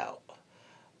talk about,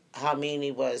 how mean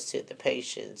he was to the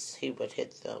patients. He would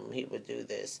hit them. He would do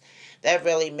this. That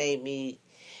really made me,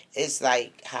 it's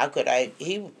like, how could I,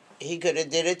 he could have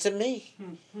did it to me.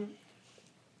 Mm-hmm.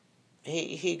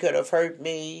 He could have hurt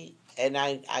me, and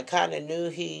I kind of knew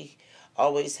he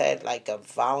always had like a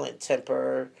violent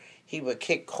temper. He would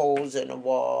kick holes in the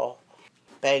wall,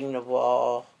 bang the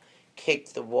wall,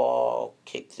 kick the wall,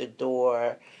 kick the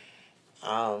door.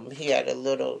 He had a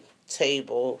little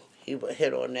table. He would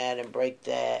hit on that and break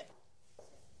that.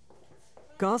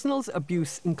 Gosnell's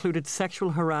abuse included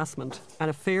sexual harassment and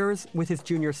affairs with his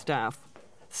junior staff,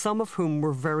 some of whom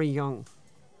were very young.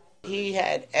 He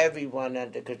had everyone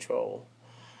under control.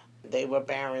 They were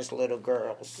Barron's little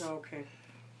girls. Okay.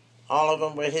 All of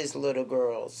them were his little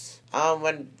girls.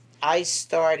 When I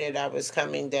started, I was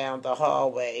coming down the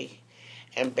hallway,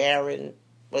 and Barron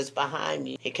was behind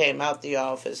me. He came out the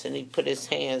office, and he put his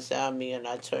hands on me, and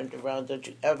I turned around. Don't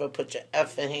you ever put your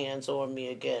effing hands on me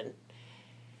again.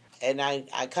 And I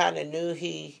kind of knew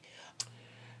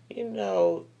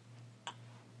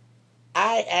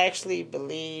I actually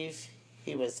believe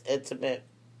he was intimate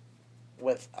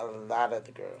with a lot of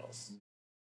the girls.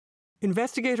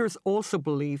 Investigators also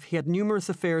believe he had numerous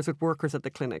affairs with workers at the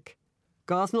clinic.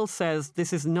 Gosnell says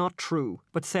this is not true,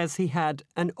 but says he had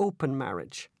an open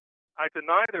marriage. I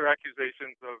deny their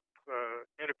accusations of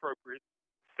inappropriate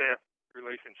staff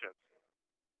relationships.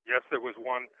 Yes, there was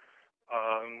one.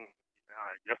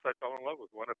 I guess I fell in love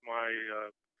with one of my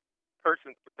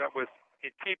persons, but that was in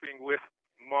keeping with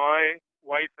my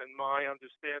wife and my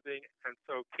understanding, and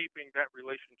so keeping that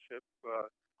relationship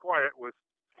quiet was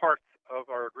part of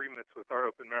our agreements with our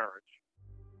open marriage.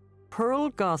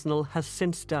 Pearl Gosnell has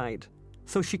since died,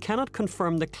 so she cannot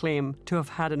confirm the claim to have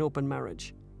had an open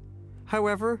marriage.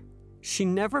 However, she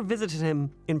never visited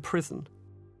him in prison.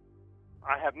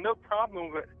 I have no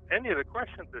problem with any of the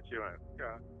questions that you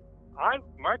ask.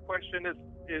 My question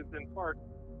is in part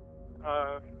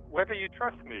whether you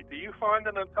trust me. Do you find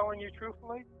that I'm telling you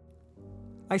truthfully?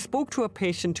 I spoke to a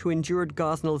patient who endured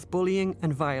Gosnell's bullying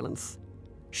and violence.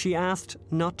 She asked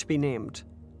not to be named.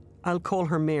 I'll call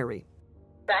her Mary.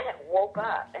 I had woke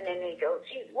up, and then they go,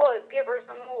 "Geez, Wood, give her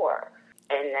some more."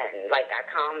 And then, I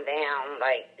calmed down,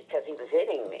 because he was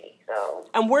hitting me, so.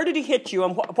 And where did he hit you,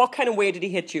 and what kind of way did he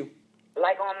hit you?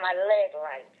 Like on my leg,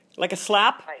 Like a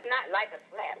slap? Not like a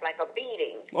slap, like a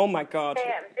beating. Oh, my God.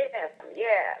 Bam,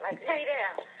 yeah, lay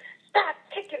down. Stop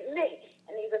kicking me.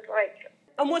 And he was like...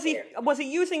 And was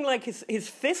he using, his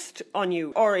fist on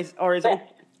you, or his...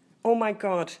 Oh, my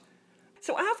God.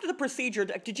 So after the procedure,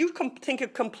 did you think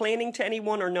of complaining to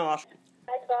anyone or not?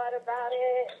 I thought about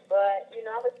it, but,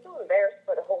 I was too embarrassed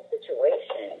for the whole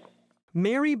situation.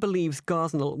 Mary believes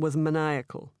Gosnell was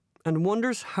maniacal and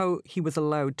wonders how he was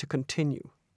allowed to continue.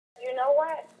 You know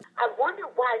what? I wonder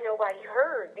why nobody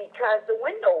heard, because the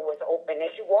window was open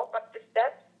as you walk up the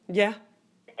steps. Yeah.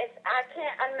 I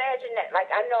can't imagine that.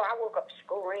 I know I woke up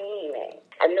screaming.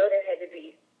 I know there had to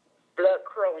be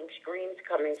blood-curdling screams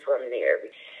coming from there.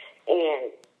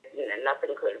 And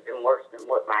nothing could have been worse than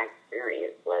what my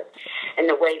experience was. And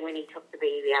the way when he took the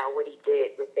baby out, what he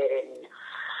did with it, and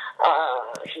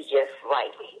he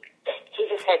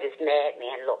just had this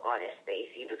madman look on his face.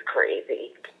 He was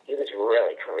crazy. He was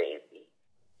really crazy.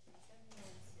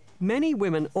 Many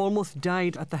women almost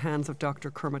died at the hands of Dr.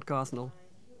 Kermit Gosnell.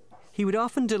 He would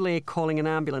often delay calling an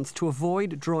ambulance to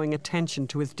avoid drawing attention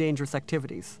to his dangerous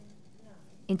activities.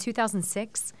 In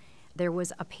 2006, there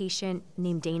was a patient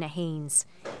named Dana Haynes,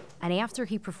 and after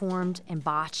he performed and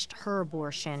botched her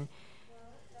abortion,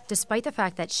 despite the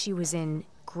fact that she was in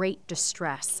great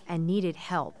distress and needed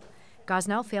help,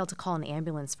 Gosnell failed to call an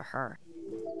ambulance for her.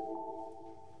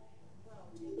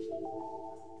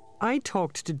 I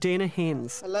talked to Dana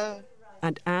Haynes. Hello.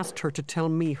 And asked her to tell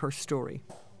me her story.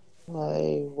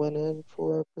 I went in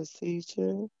for a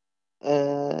procedure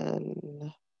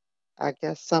and I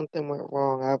guess something went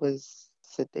wrong. I was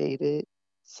sedated,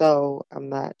 so I'm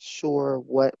not sure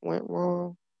what went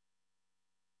wrong.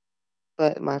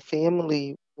 But my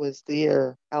family was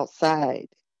there outside,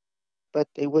 but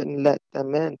they wouldn't let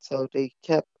them in, so they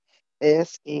kept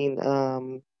asking,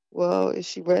 well, is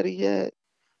she ready yet?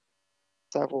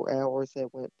 Several hours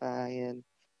that went by, and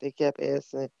they kept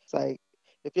asking, it's like,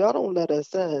 if y'all don't let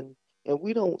us in and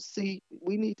we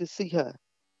need to see her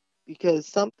because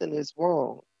something is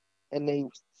wrong. And they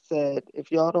said,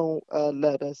 if y'all don't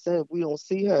let us in, we don't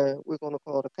see her, we're going to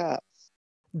call the cops.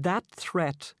 That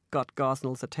threat got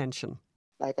Gosnell's attention.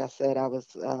 Like I said, I was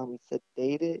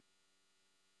sedated,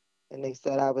 and they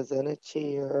said I was in a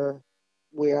chair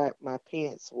where my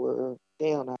pants were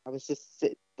down. I was just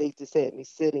they just had me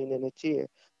sitting in a chair,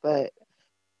 but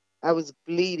I was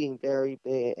bleeding very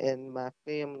bad, and my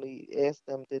family asked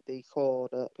them, did they call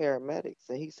the paramedics?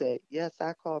 And he said, yes,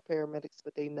 I called paramedics,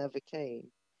 but they never came.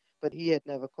 But he had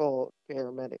never called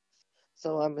paramedics.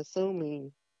 So I'm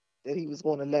assuming that he was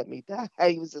going to let me die.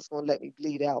 He was just going to let me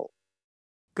bleed out.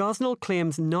 Gosnell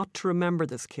claims not to remember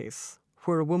this case,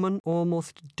 where a woman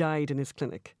almost died in his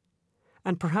clinic.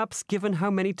 And perhaps given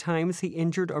how many times he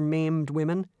injured or maimed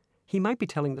women, he might be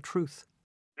telling the truth.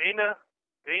 Dana,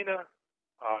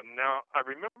 now I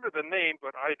remember the name,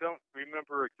 but I don't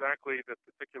remember exactly the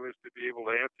particulars to be able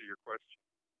to answer your question.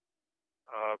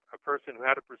 A person who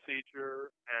had a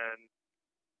procedure and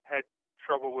had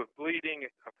trouble with bleeding,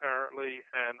 apparently,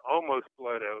 and almost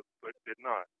bled out, but did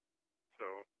not. So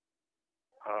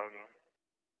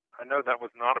I know that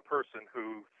was not a person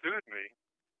who sued me.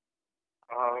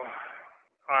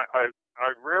 I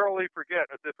rarely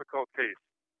forget a difficult case.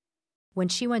 When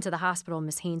she went to the hospital,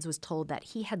 Ms. Haynes was told that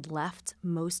he had left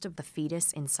most of the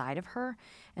fetus inside of her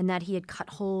and that he had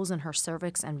cut holes in her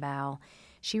cervix and bowel.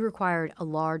 She required a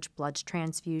large blood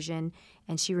transfusion,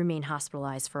 and she remained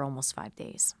hospitalized for almost 5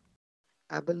 days.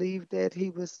 I believe that he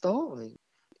was stalling.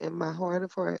 In my heart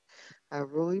of heart, I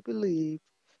really believed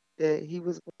that he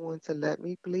was going to let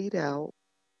me bleed out,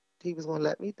 he was going to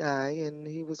let me die, and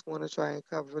he was going to try and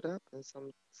cover it up in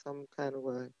some kind of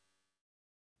way.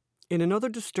 In another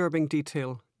disturbing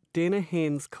detail, Dana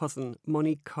Haynes' cousin,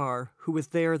 Monique Carr, who was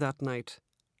there that night,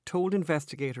 told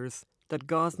investigators that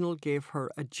Gosnell gave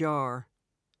her a jar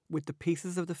with the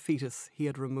pieces of the fetus he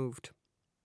had removed.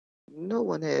 No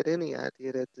one had any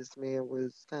idea that this man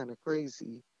was kind of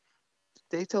crazy.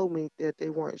 They told me that they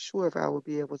weren't sure if I would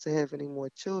be able to have any more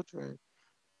children.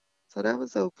 So that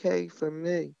was okay for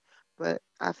me. But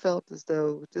I felt as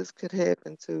though this could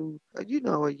happen to, a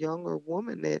younger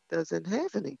woman that doesn't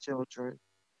have any children.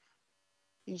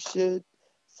 He should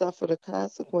suffer the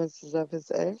consequences of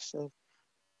his actions.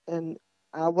 And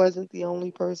I wasn't the only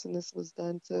person this was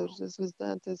done to. This was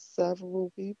done to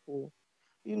several people.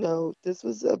 This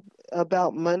was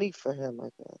about money for him, I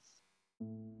guess.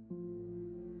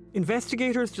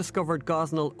 Investigators discovered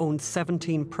Gosnell owned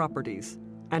 17 properties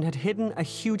and had hidden a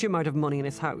huge amount of money in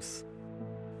his house.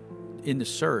 In the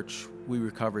search, we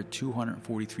recovered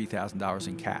 $243,000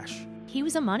 in cash. He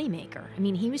was a moneymaker. I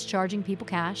mean, he was charging people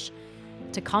cash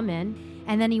to come in,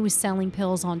 and then he was selling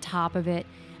pills on top of it.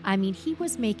 I mean, he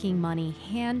was making money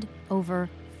hand over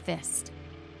fist.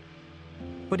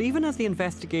 But even as the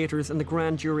investigators and the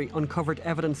grand jury uncovered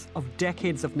evidence of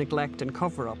decades of neglect and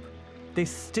cover-up, they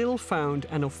still found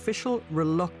an official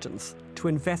reluctance to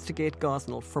investigate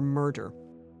Gosnell for murder.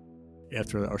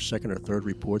 After our second or third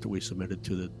report that we submitted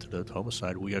to the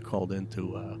homicide, we got called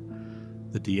into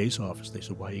the DA's office. They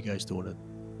said, why are you guys doing it?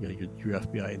 You're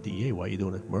FBI and DA, why are you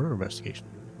doing a murder investigation?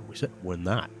 And we said, we're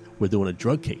not. We're doing a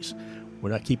drug case. We're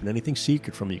not keeping anything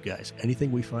secret from you guys.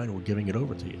 Anything we find, we're giving it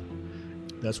over to you.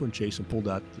 That's when Jason pulled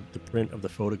out the print of the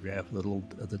photograph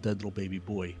of the dead little baby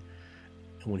boy.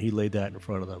 And when he laid that in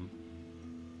front of them,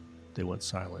 they went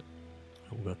silent.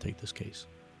 We're going to take this case.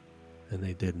 And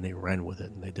they did, and they ran with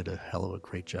it, and they did a hell of a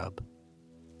great job.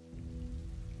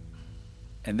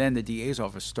 And then the DA's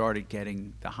office started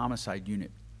getting the homicide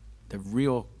unit, the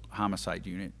real homicide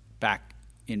unit, back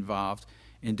involved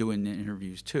in doing the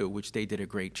interviews too, which they did a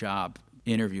great job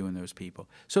interviewing those people.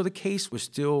 So the case was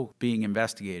still being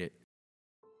investigated.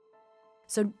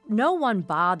 So no one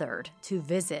bothered to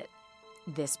visit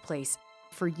this place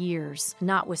for years,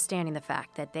 notwithstanding the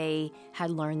fact that they had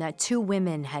learned that 2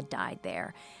 women had died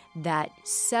there, that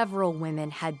several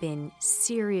women had been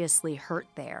seriously hurt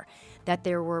there, that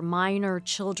there were minor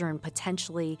children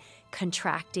potentially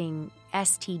contracting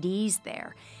STDs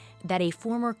there, that a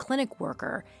former clinic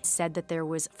worker said that there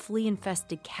was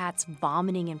flea-infested cats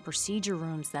vomiting in procedure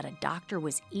rooms that a doctor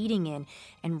was eating in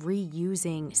and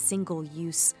reusing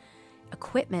single-use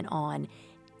equipment on.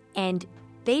 And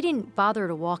they didn't bother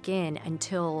to walk in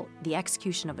until the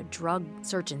execution of a drug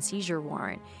search and seizure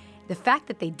warrant. The fact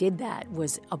that they did that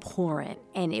was abhorrent,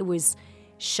 and it was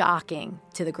shocking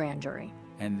to the grand jury.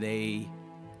 And they,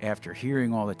 after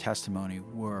hearing all the testimony,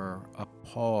 were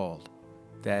appalled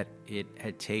that it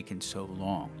had taken so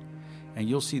long. And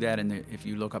you'll see that if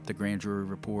you look up the grand jury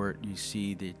report, you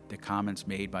see the comments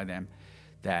made by them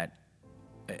that,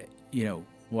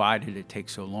 why did it take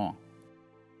so long?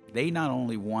 They not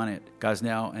only wanted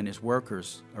Gosnell and his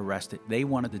workers arrested, they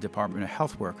wanted the Department of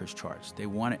Health workers charged. They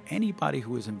wanted anybody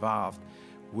who was involved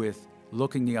with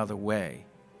looking the other way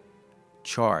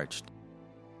charged.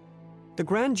 The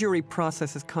grand jury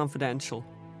process is confidential.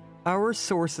 Our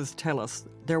sources tell us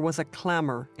there was a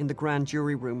clamour in the grand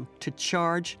jury room to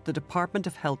charge the Department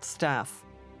of Health staff.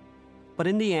 But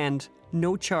in the end,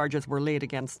 no charges were laid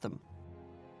against them.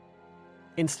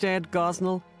 Instead,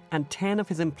 Gosnell and 10 of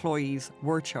his employees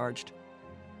were charged.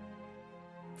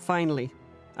 Finally,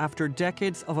 after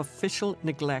decades of official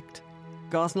neglect,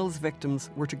 Gosnell's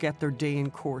victims were to get their day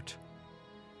in court.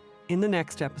 In the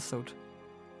next episode,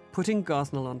 putting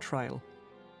Gosnell on trial.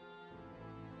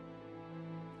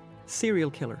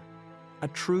 Serial Killer, a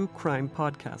true crime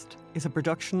podcast, is a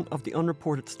production of the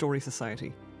Unreported Story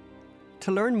Society.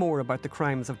 To learn more about the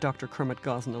crimes of Dr. Kermit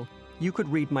Gosnell, you could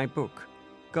read my book,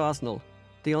 Gosnell,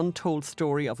 The Untold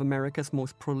Story of America's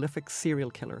Most Prolific Serial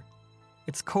Killer.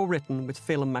 It's co-written with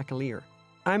Phelim McAleer.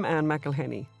 I'm Anne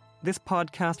McElhenney. This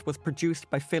podcast was produced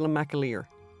by Phelim McAleer.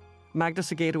 Magda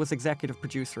Segeda was executive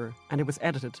producer, and it was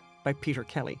edited by Peter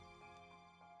Kelly.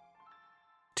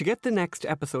 To get the next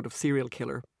episode of Serial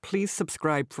Killer, please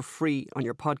subscribe for free on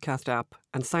your podcast app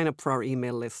and sign up for our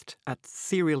email list at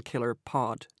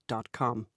serialkillerpod.com.